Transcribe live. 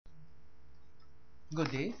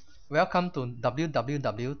Good day. Welcome to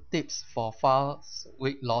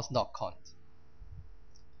www.tipsforfastweightloss.com.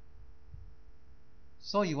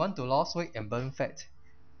 So you want to lose weight and burn fat.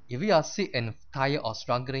 If you are sick and tired or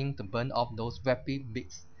struggling to burn off those rapid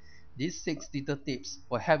beats, these 6 little tips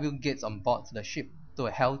will help you get on board the ship to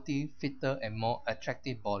a healthy, fitter and more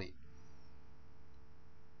attractive body.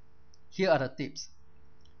 Here are the tips.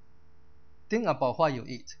 Think about what you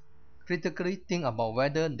eat. Critically think about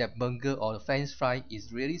whether that burger or French fry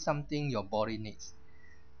is really something your body needs.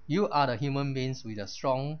 You are the human beings with a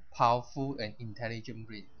strong, powerful, and intelligent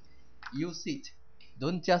brain. Use it.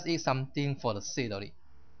 Don't just eat something for the sake of it.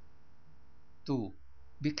 2.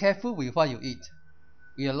 Be careful with what you eat.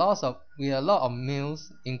 With a lot of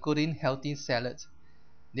meals, including healthy salads,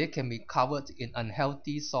 they can be covered in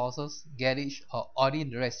unhealthy sauces, garnish, or oily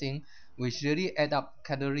dressing, which really add up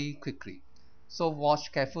calories quickly. So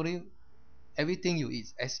watch carefully everything you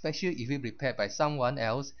eat, especially if you prepared by someone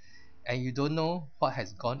else and you don't know what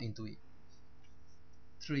has gone into it.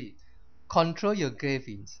 3. Control your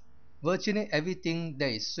cravings. Virtually everything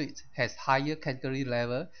that is sweet has higher calorie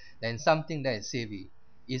level than something that is savory.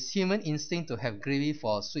 It's human instinct to have craving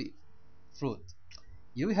for sweet fruit.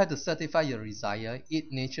 You have to certify your desire, eat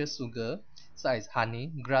natural sugar, such as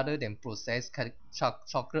honey, rather than processed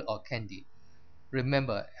chocolate or candy.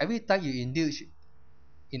 Remember, every time you indulge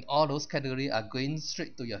in all those categories are going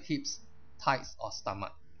straight to your hips, thighs, or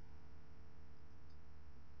stomach.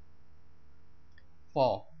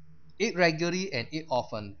 4. Eat regularly and eat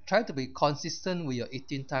often. Try to be consistent with your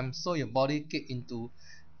eating time so your body get into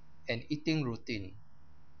an eating routine.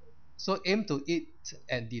 So aim to eat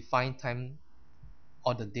at defined time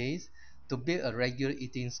on the days to build a regular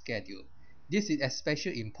eating schedule. This is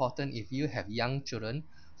especially important if you have young children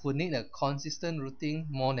who need a consistent routine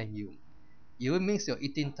more than you. You will miss your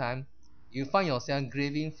eating time, you find yourself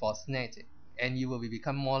craving for snacks, and you will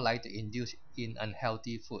become more likely to indulge in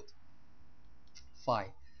unhealthy food. 5.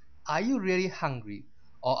 Are you really hungry,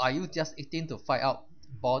 or are you just eating to fight out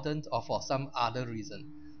boredom or for some other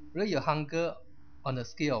reason? Rate your hunger on a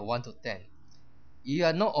scale of 1 to 10. You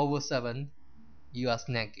are not over 7, you are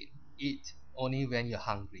snacking. Eat only when you're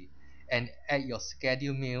hungry and at your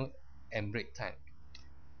scheduled meal and break time.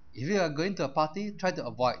 If you are going to a party, try to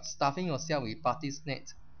avoid stuffing yourself with party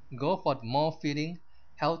snacks. Go for the more filling,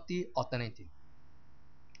 healthy alternative.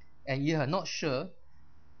 And you are not sure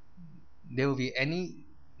there will be any,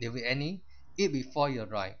 eat before you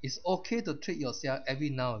arrive. It's okay to treat yourself every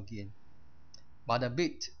now and again, but a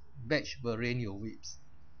bit batch will rain your whips.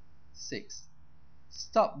 6.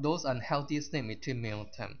 Stop those unhealthy snacks between meal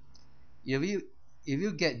time. If you if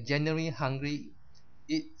you get genuinely hungry,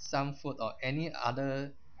 eat some food or any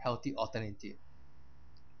other healthy alternative.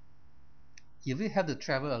 If you have to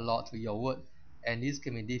travel a lot to your work, and this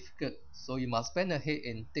can be difficult, so you must plan ahead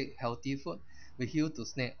and take healthy food with you to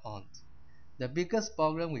snack on. The biggest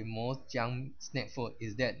problem with most junk snack food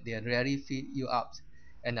is that they rarely fill you up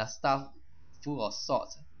and are stuffed full of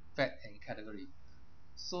salt, fat and calories.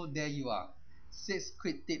 So there you are. 6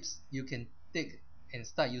 quick tips you can take and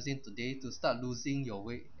start using today to start losing your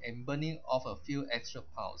weight and burning off a few extra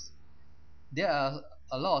pounds. There are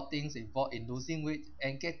a lot of things involved in losing weight,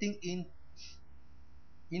 and getting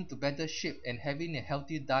into better shape and having a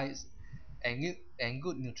healthy diet and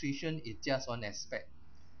good nutrition is just one aspect.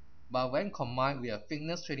 But when combined with a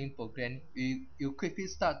fitness training program, you quickly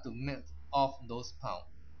start to melt off those pounds.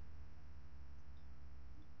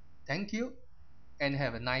 Thank you and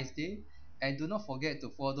have a nice day. And do not forget to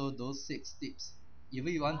follow those 6 tips if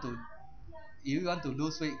you want to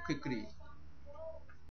lose weight quickly.